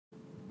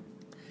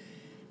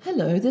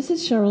Hello, this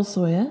is Cheryl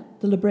Sawyer,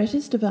 the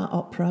librettist of our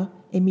opera,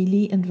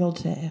 Émilie and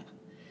Voltaire.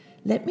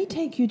 Let me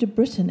take you to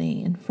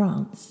Brittany in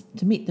France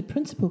to meet the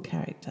principal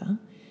character,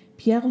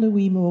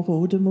 Pierre-Louis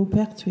Moreau de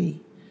Maupertuis,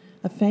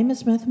 a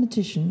famous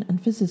mathematician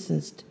and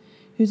physicist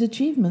whose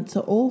achievements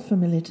are all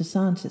familiar to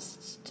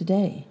scientists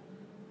today.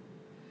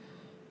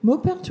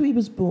 Maupertuis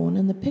was born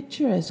in the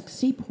picturesque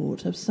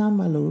seaport of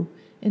Saint-Malo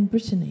in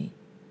Brittany.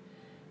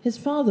 His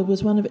father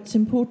was one of its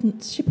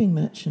important shipping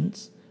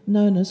merchants,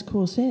 known as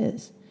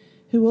corsairs,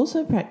 who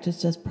also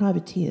practiced as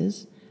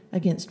privateers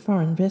against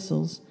foreign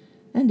vessels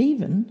and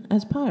even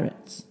as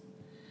pirates.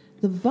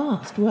 The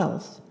vast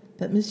wealth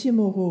that Monsieur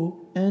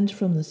Moreau earned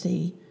from the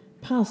sea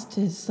passed to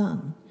his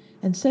son,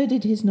 and so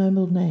did his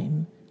noble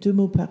name, de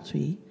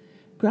Maupertuis,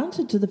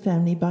 granted to the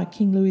family by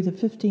King Louis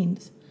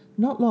XV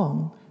not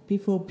long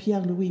before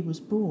Pierre-Louis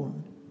was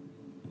born.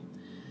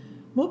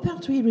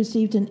 Maupertuis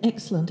received an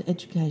excellent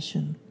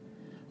education.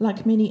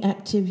 Like many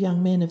active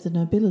young men of the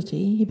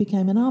nobility, he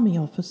became an army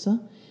officer,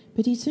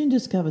 but he soon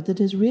discovered that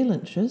his real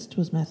interest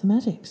was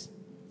mathematics.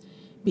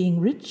 Being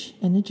rich,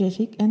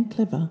 energetic, and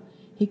clever,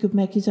 he could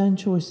make his own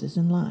choices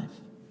in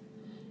life.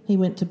 He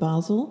went to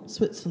Basel,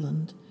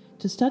 Switzerland,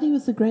 to study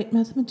with the great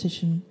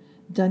mathematician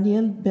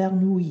Daniel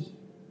Bernoulli.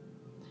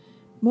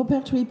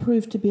 Maupertuis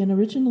proved to be an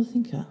original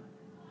thinker.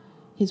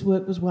 His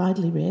work was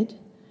widely read,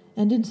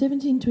 and in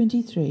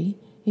 1723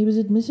 he was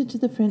admitted to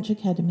the French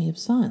Academy of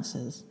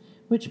Sciences,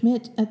 which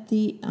met at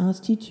the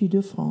Institut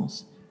de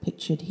France,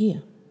 pictured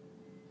here.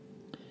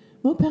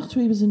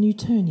 Maupertuis was a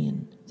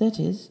Newtonian, that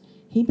is,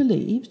 he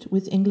believed,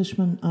 with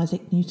Englishman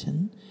Isaac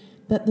Newton,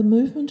 that the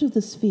movement of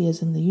the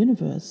spheres in the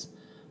universe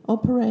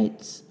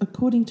operates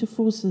according to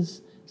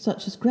forces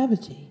such as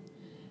gravity,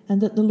 and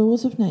that the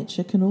laws of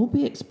nature can all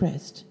be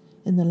expressed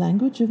in the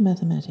language of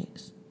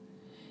mathematics.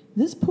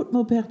 This put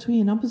Maupertuis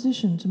in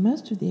opposition to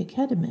most of the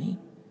Academy,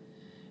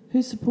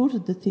 who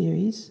supported the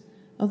theories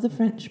of the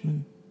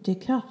Frenchman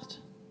Descartes.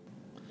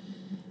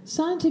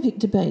 Scientific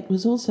debate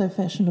was also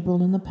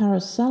fashionable in the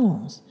Paris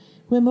salons,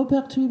 where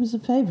Maupertuis was a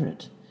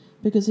favourite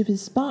because of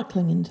his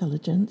sparkling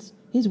intelligence,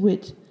 his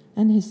wit,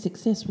 and his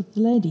success with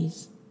the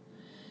ladies.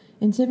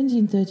 In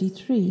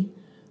 1733,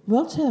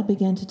 Voltaire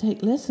began to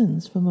take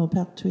lessons from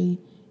Maupertuis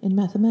in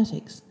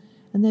mathematics,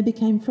 and they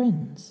became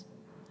friends.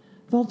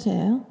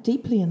 Voltaire,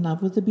 deeply in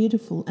love with the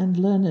beautiful and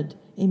learned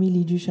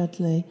Émilie du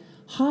Châtelet,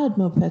 hired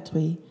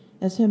Maupertuis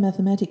as her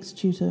mathematics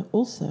tutor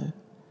also.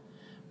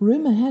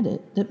 Rumour had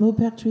it that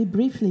Maupertuis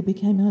briefly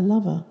became her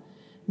lover,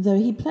 though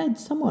he played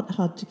somewhat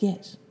hard to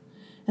get,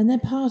 and they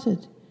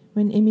parted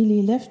when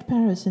Émilie left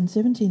Paris in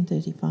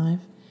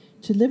 1735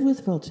 to live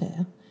with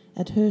Voltaire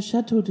at her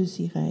Château de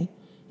Cirey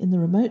in the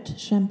remote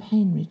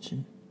Champagne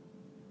region.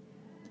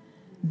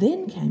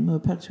 Then came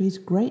Maupertuis's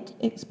great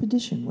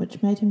expedition,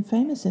 which made him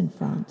famous in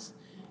France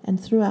and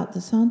throughout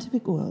the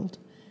scientific world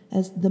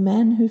as the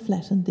man who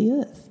flattened the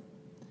earth.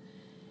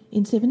 In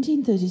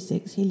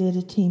 1736 he led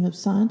a team of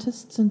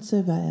scientists and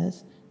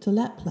surveyors to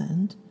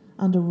Lapland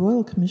under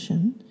royal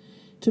commission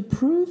to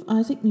prove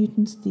Isaac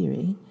Newton's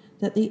theory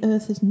that the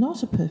earth is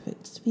not a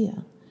perfect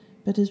sphere,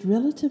 but is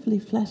relatively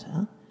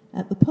flatter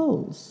at the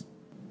poles.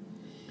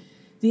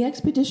 The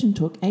expedition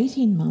took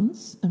 18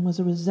 months and was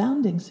a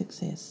resounding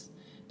success,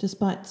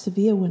 despite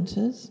severe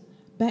winters,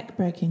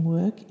 back-breaking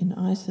work in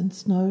ice and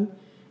snow,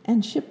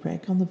 and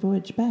shipwreck on the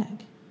voyage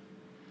back.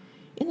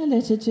 In a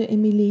letter to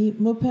Émilie,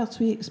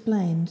 Maupertuis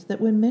explained that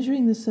when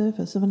measuring the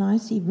surface of an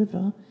icy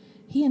river,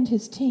 he and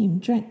his team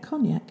drank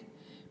cognac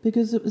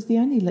because it was the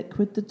only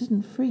liquid that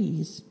didn't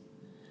freeze.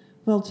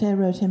 Voltaire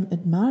wrote him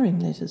admiring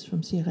letters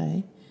from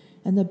Cirey,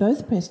 and they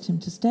both pressed him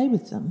to stay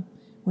with them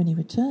when he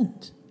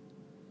returned.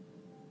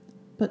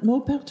 But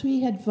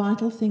Maupertuis had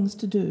vital things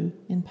to do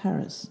in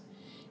Paris.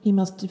 He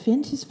must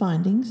defend his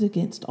findings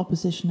against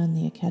opposition in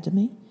the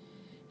Academy.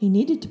 He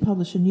needed to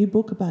publish a new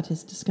book about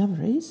his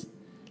discoveries,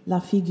 La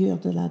figure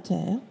de la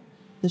Terre,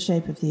 the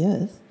shape of the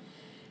earth,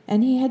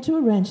 and he had to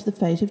arrange the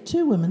fate of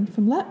two women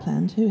from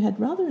Lapland who had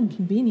rather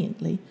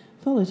inconveniently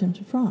followed him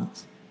to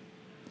France.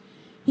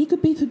 He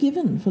could be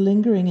forgiven for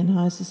lingering in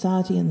high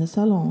society in the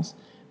salons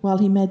while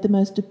he made the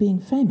most of being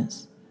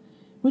famous,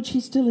 which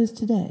he still is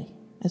today,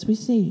 as we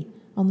see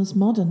on this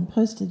modern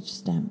postage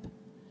stamp.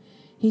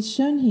 He's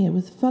shown here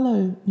with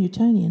fellow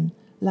Newtonian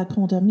La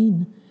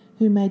Condamine,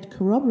 who made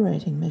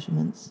corroborating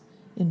measurements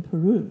in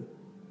Peru.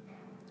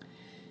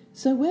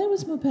 So where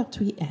was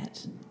Maupertuis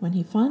at when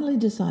he finally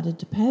decided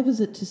to pay a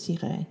visit to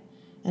Cirey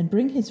and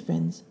bring his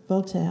friends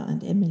Voltaire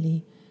and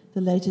Émilie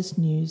the latest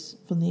news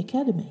from the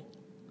Academy?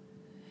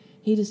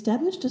 He'd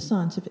established a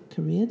scientific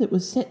career that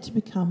was set to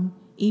become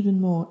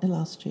even more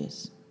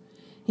illustrious.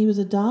 He was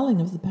a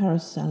darling of the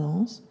Paris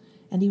salons,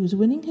 and he was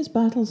winning his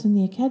battles in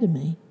the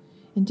Academy.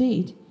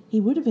 Indeed, he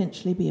would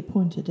eventually be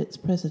appointed its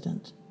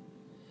president.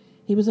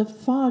 He was a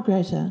far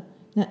greater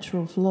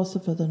natural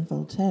philosopher than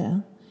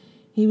Voltaire.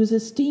 He was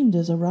esteemed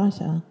as a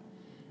writer,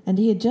 and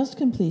he had just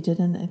completed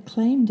an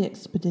acclaimed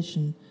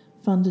expedition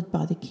funded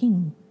by the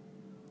king.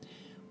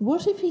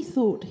 What if he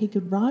thought he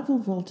could rival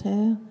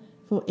Voltaire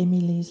for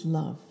Émilie's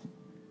love?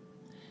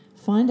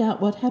 Find out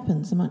what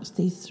happens amongst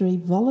these three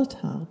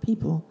volatile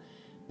people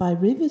by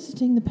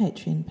revisiting the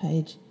Patreon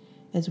page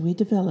as we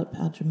develop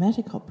our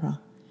dramatic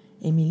opera,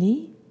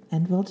 Emilie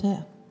and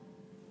Voltaire.